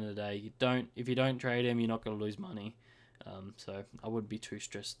him. At the end of the day, if you don't trade him, you're not going to lose money. So I wouldn't be too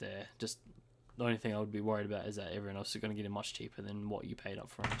stressed there. Just the only thing I would be worried about is that everyone else is going to get him much cheaper than what you paid up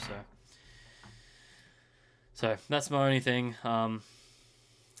for him. So that's my only thing. The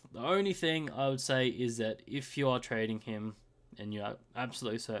only thing I would say is that if you are trading him, and you're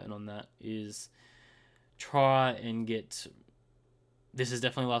absolutely certain on that, is try and get... This is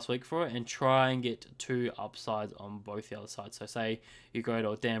definitely last week for it, and try and get 2 upsides on both the other sides. So say you go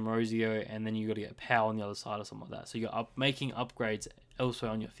to a D'Ambrosio and then you got to get Power on the other side or something like that. So you're making upgrades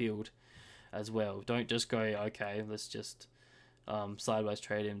elsewhere on your field as well. Don't just go, okay, let's just sideways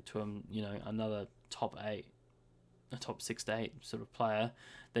trade him to another top 8, a top 6 to 8 sort of player.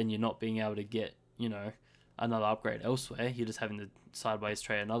 Then you're not being able to get another upgrade elsewhere. You're just having to sideways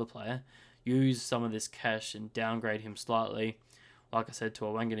trade another player. Use some of this cash and downgrade him slightly. Like I said, to a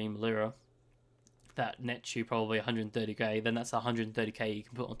Wangani Malira, that nets you probably 130k. Then that's 130k you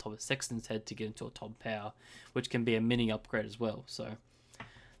can put on top of Sexton's head to get into a top power, which can be a mini upgrade as well. So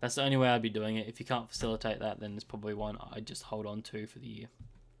that's the only way I'd be doing it. If you can't facilitate that, then it's probably one I'd just hold on to for the year.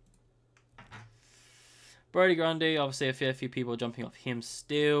 Brody Grundy, obviously a fair few people are jumping off him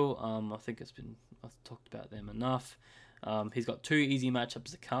still. I think I've talked about them enough. He's got 2 easy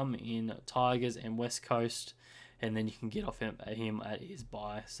matchups to come in Tigers and West Coast, and then you can get off him at his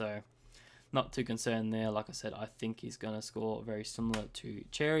bye. So not too concerned there. Like I said, I think he's going to score very similar to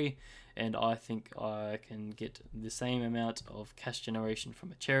Cherry, and I think I can get the same amount of cash generation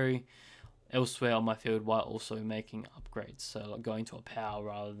from a Cherry elsewhere on my field while also making upgrades. So like going to a Power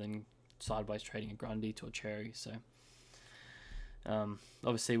rather than sideways trading a Grundy to a Cherry. So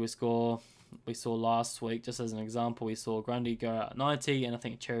obviously we saw last week, just as an example, we saw Grundy go out at 90, and I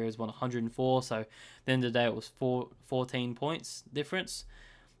think Cherry was 104. So at the end of the day, it was 14 points difference.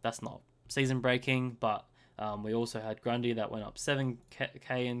 That's not season breaking, but we also had Grundy that went up 7k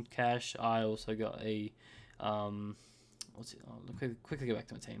in cash. I also got a quickly go back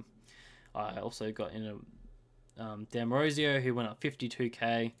to my team. I also got in a D'Ambrosio who went up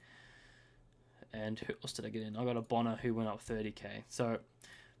 52k. And who else did I get in? I got a Bonner who went up 30k. So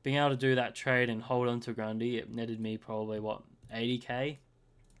being able to do that trade and hold on to Grundy, it netted me probably 80k.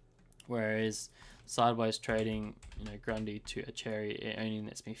 Whereas sideways trading, Grundy to a Cherry, it only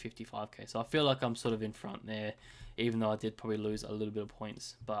nets me 55k. So I feel like I'm sort of in front there, even though I did probably lose a little bit of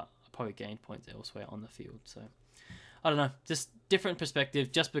points, but I probably gained points elsewhere on the field. So I don't know, just different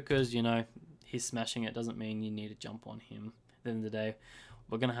perspective. Just because he's smashing it doesn't mean you need to jump on him. At the end of the day,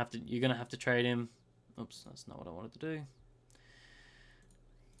 you're gonna have to trade him, Oops, that's not what I wanted to do.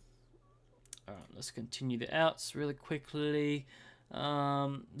 Alright, let's continue the outs really quickly.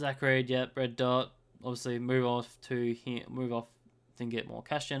 Zach Reed, yep, red dot. Obviously, move off, then get more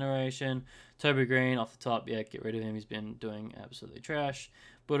cash generation. Toby Green off the top, yeah, get rid of him. He's been doing absolutely trash.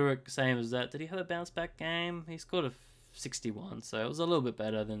 Buderick, same as that. Did he have a bounce back game? He scored a 61, so it was a little bit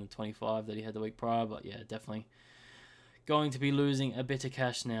better than the 25 that he had the week prior, but yeah, definitely going to be losing a bit of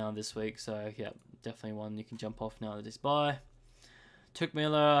cash now this week, so yeah, definitely one you can jump off now that it's bye. Took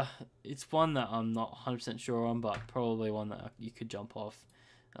Miller, it's one that I'm not 100% sure on, but probably one that you could jump off.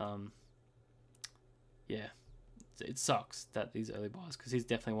 Yeah, it sucks that these early buys, because he's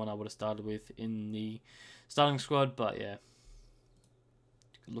definitely one I would have started with in the starting squad, but yeah,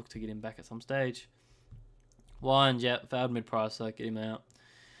 look to get him back at some stage. Wines, yeah, failed mid-price, so get him out.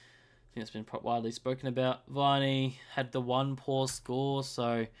 I think it's been widely spoken about. Viney had the one poor score,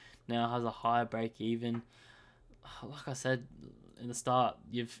 so now has a higher break even. Like I said in the start,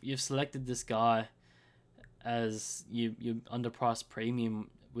 you've selected this guy as you underpriced premium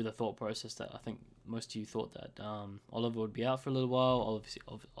with a thought process that I think most of you thought that Oliver would be out for a little while. Obviously,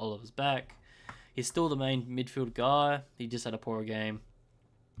 Oliver's back. He's still the main midfield guy. He just had a poorer game.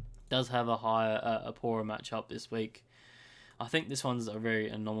 Does have a poorer matchup this week. I think this one's a very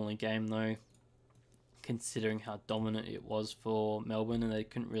anomaly game though, considering how dominant it was for Melbourne, and they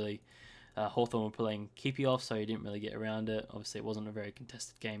couldn't really. Hawthorn were playing keepy off, so he didn't really get around it. Obviously, it wasn't a very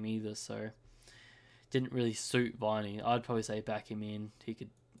contested game either, so didn't really suit Viney. I'd probably say back him in. He could,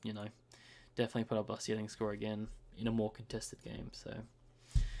 definitely put up a ceiling score again in a more contested game. So,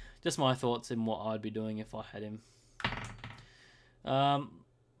 just my thoughts in what I'd be doing if I had him.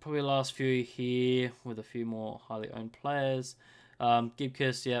 Probably last few here with a few more highly owned players.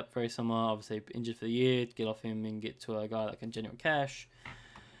 Gibkiss, yep, very similar. Obviously injured for the year. Get off him and get to a guy that can generate cash.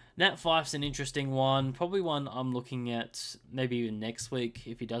 Nat Fife's an interesting one. Probably one I'm looking at maybe even next week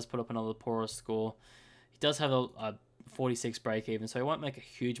if he does put up another poorer score. He does have a 46 break even, so he won't make a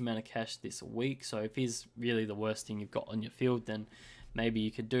huge amount of cash this week. So if he's really the worst thing you've got on your field, then maybe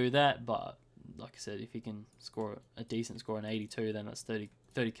you could do that. But like I said, if he can score a decent score in 82, then that's 30k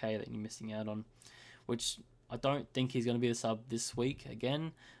that you're missing out on, which I don't think he's going to be the sub this week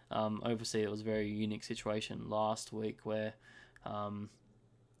again. Obviously, it was a very unique situation last week where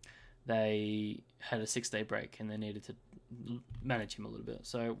they had a 6-day break and they needed to manage him a little bit.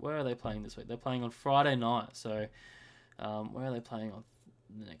 So where are they playing this week? They're playing on Friday night. So where are they playing on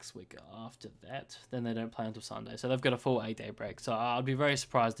the next week after that? Then they don't play until Sunday. So they've got a full 8-day break. So I'd be very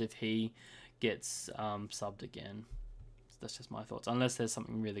surprised if he gets subbed again. That's just my thoughts, unless there's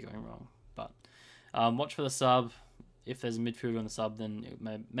something really going wrong. But watch for the sub. If there's a midfielder on the sub, then it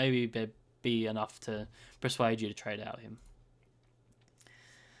may maybe be enough to persuade you to trade out him.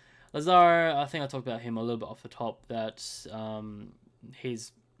 Lazaro, I think I talked about him a little bit off the top, that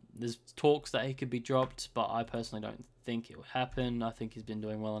there's talks that he could be dropped, but I personally don't think it will happen. I think he's been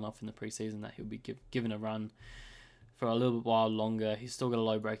doing well enough in the preseason that he'll be given a run for a little while longer. He's still got a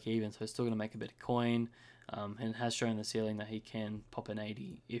low break even, so he's still going to make a bit of coin, and has shown the ceiling that he can pop an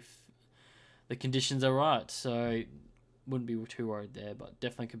 80 if the conditions are right. So wouldn't be too worried there, but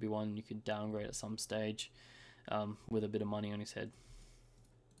definitely could be one you could downgrade at some stage with a bit of money on his head.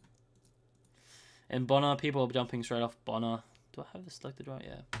 And Bonner, people are jumping straight off Bonner. Do I have this selected right?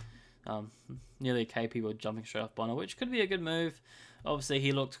 Yeah. Nearly a K people jumping straight off Bonner, which could be a good move. Obviously,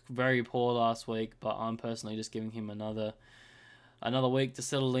 he looked very poor last week, but I'm personally just giving him another week to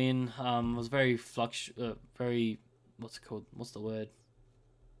settle in. Was very very, what's it called? What's the word?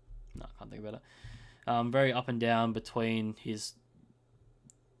 No, I can't think about it. Very up and down between his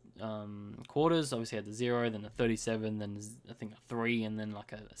quarters. Obviously had the 0, then a 37, then I think a 3, and then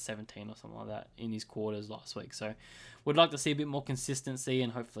like a 17 or something like that in his quarters last week. So would like to see a bit more consistency,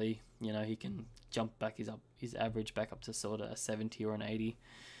 and hopefully he can jump back his average back up to sort of a 70 or an 80,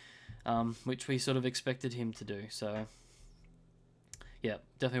 which we sort of expected him to do. So yeah,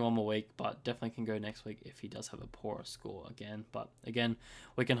 definitely one more week, but definitely can go next week if he does have a poorer score again. But again,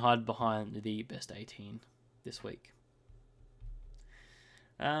 we can hide behind the best 18 this week.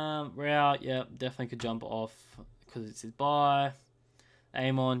 Rao, yep, definitely could jump off because it's his bye.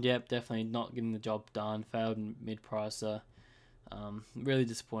 Amon, yep, definitely not getting the job done. Failed mid-pricer. Really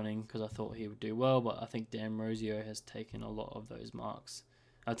disappointing because I thought he would do well, but I think Dan Rosio has taken a lot of those marks.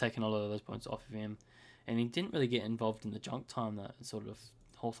 Taken a lot of those points off of him, and he didn't really get involved in the junk time that sort of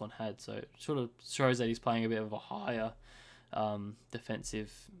Hawthorn had. So it sort of shows that he's playing a bit of a higher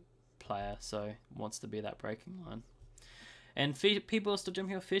defensive player, so wants to be that breaking line. And people are still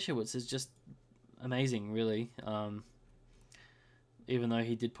jumping off Fisher, which is just amazing, really. Even though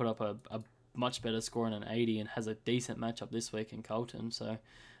he did put up a much better scoring an 80 and has a decent matchup this week in Carlton. So,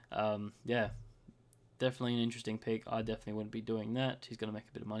 yeah, definitely an interesting pick. I definitely wouldn't be doing that. He's going to make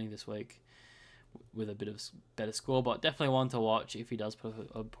a bit of money this week with a bit of better score, but definitely one to watch. If he does put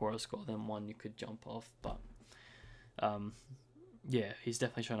a poorer score, then one you could jump off. But yeah, he's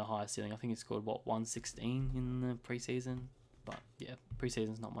definitely shown a higher ceiling. I think he scored 116 in the preseason, but yeah,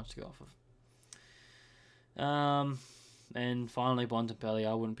 preseason's not much to go off of. And finally, Bontempelli,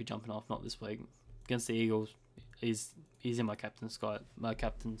 I wouldn't be jumping off, not this week against the Eagles. He's in my captain's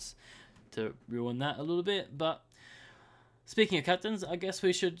to ruin that a little bit, but. Speaking of captains, I guess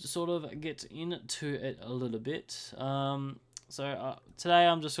we should sort of get into it a little bit. So today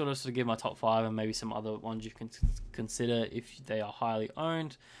I'm just sort of give my top 5 and maybe some other ones you can consider if they are highly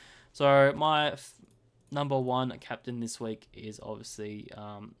owned. So my number 1 captain this week is obviously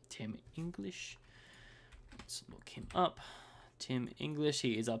Tim English. Let's look him up. Tim English,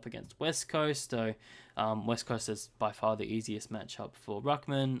 he is up against West Coast. So West Coast is by far the easiest matchup for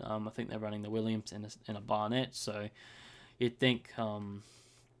Ruckman. I think they're running the Williams in a Barnett, so you'd think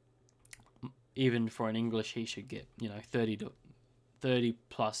even for an English, he should get 30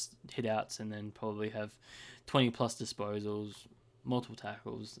 plus hit outs and then probably have 20 plus disposals, multiple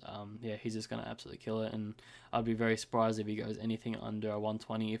tackles. Yeah, he's just going to absolutely kill it, and I'd be very surprised if he goes anything under a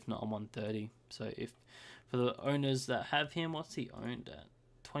 120, if not a 130. So if for the owners that have him, what's he owned at?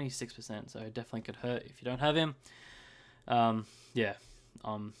 26%. So it definitely could hurt if you don't have him. Yeah,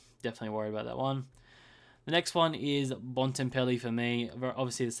 I'm definitely worried about that one. The next one is Bontempelli for me.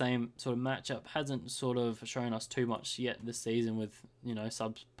 Obviously, the same sort of matchup. Hasn't sort of shown us too much yet this season with,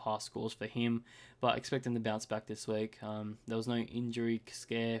 subpar scores for him. But expect him to bounce back this week. There was no injury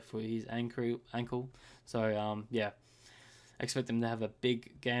scare for his ankle. So, yeah. Expect him to have a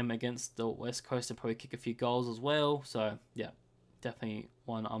big game against the West Coast and probably kick a few goals as well. So, yeah. Definitely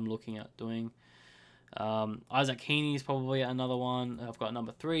one I'm looking at doing. Isaac Heaney is probably another one. I've got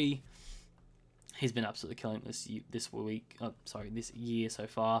number 3. He's been absolutely killing this year so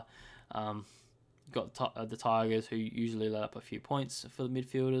far. Got the Tigers, who usually let up a few points for the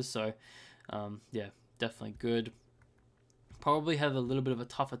midfielders. So, yeah, definitely good. Probably have a little bit of a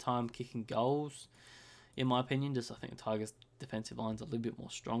tougher time kicking goals, in my opinion. I think the Tigers' defensive line's a little bit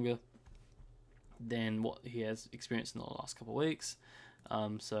more stronger than what he has experienced in the last couple of weeks.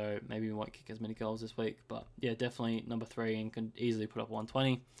 So maybe he won't kick as many goals this week. But, yeah, definitely number 3 and can easily put up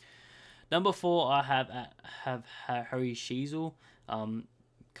 120. Number 4, I have Harry Sheasel.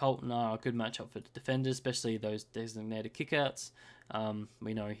 Colton are a good matchup for the defenders, especially those designated kickouts.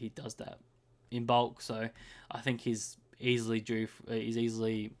 We know he does that in bulk, so I think he's easily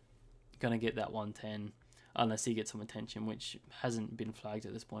going to get that 110 unless he gets some attention, which hasn't been flagged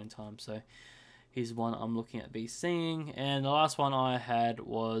at this point in time. So he's one I'm looking at seeing. And the last one I had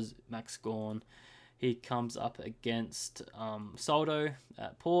was Max Gawn. He comes up against Soldo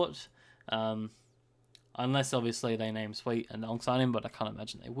at Port. Unless obviously they name Sweet alongside him, but I can't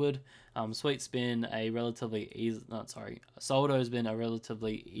imagine they would. Sweet's been a relatively Soldo's been a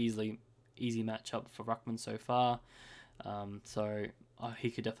relatively easy matchup for Ruckman so far. So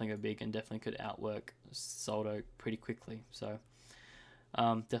he could definitely go big and definitely could outwork Soldo pretty quickly. So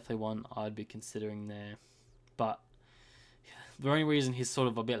definitely one I'd be considering there. But the only reason he's sort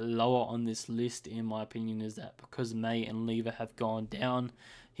of a bit lower on this list, in my opinion, is that because May and Lever have gone down,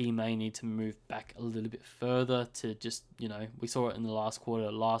 he may need to move back a little bit further to just, we saw it in the last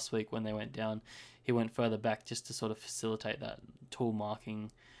quarter last week when they went down. He went further back just to sort of facilitate that tool marking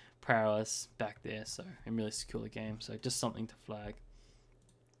prowess back there, so and really secure the game. So just something to flag.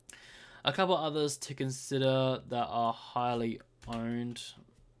 A couple others to consider that are highly owned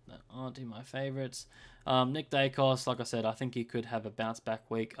that aren't in my favorites. Nick Dacos, like I said, I think he could have a bounce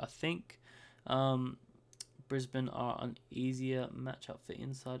back week. I think Brisbane are an easier matchup for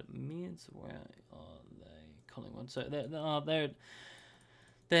inside mids. Where are they? Collingwood. So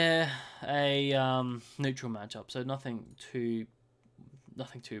they're a neutral matchup. So nothing too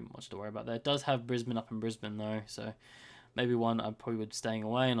much to worry about there. It does have Brisbane up in Brisbane though. So maybe one I probably would staying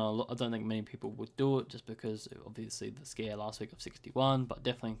away, and I don't think many people would do it just because obviously the scare last week of 61, but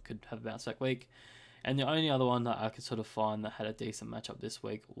definitely could have a bounce back week. And the only other one that I could sort of find that had a decent matchup this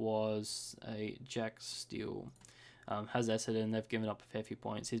week was a Jack Steele. Has Essendon, they've given up a fair few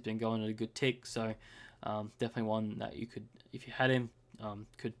points. He's been going at a good tick, so definitely one that you could, if you had him,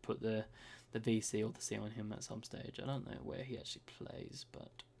 could put the VC or the C on him at some stage. I don't know where he actually plays,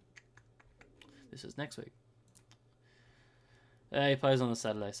 but this is next week. He plays on the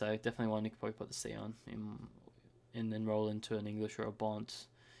Saturday, so definitely one you could probably put the C on him and then roll into an English or a Bont,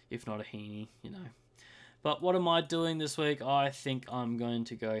 if not a Heaney, But what am I doing this week? I think I'm going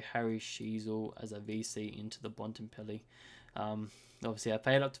to go Harry Sheasel as a VC into the Bontempelli. Obviously, I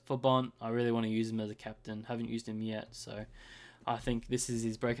paid up for Bont. I really want to use him as a captain. Haven't used him yet, so I think this is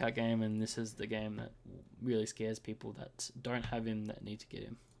his breakout game, and this is the game that really scares people that don't have him that need to get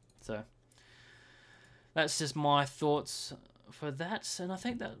him. So that's just my thoughts for that, and I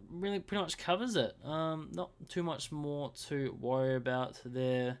think that really pretty much covers it. Not too much more to worry about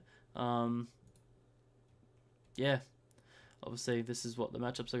there. Yeah, obviously this is what the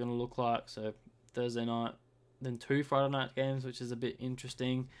matchups are going to look like. So Thursday night, then 2 Friday night games, which is a bit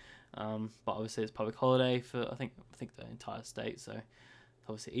interesting. But obviously it's public holiday for I think the entire state. So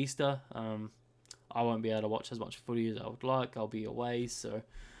obviously Easter. I won't be able to watch as much footy as I would like. I'll be away, so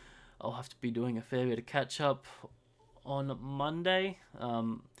I'll have to be doing a fair bit of catch up on Monday.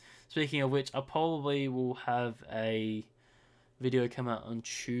 Speaking of which, I probably will have a video come out on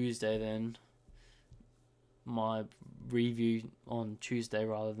Tuesday then. My review on Tuesday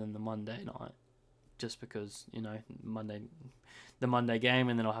rather than the Monday night, just because, you know, the Monday game,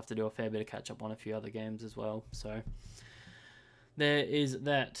 and then I'll have to do a fair bit of catch up on a few other games as well. So there is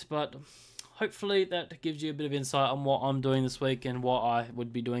that, but hopefully that gives you a bit of insight on what I'm doing this week and what I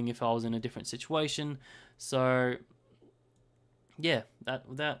would be doing if I was in a different situation. So yeah, that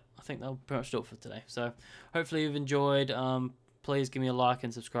I think that'll pretty much do it for today. So hopefully you've enjoyed. Please give me a like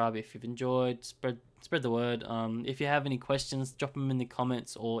and subscribe if you've enjoyed. Spread the word. If you have any questions, drop them in the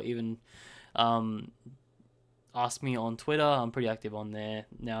comments, or even ask me on Twitter. I'm pretty active on there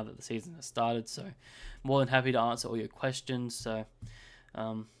now that the season has started, so more than happy to answer all your questions. So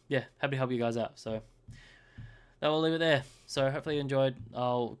yeah, happy to help you guys out. So that will leave it there. So hopefully you enjoyed.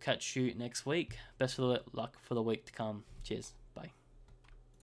 I'll catch you next week. Best of luck for the week to come. Cheers.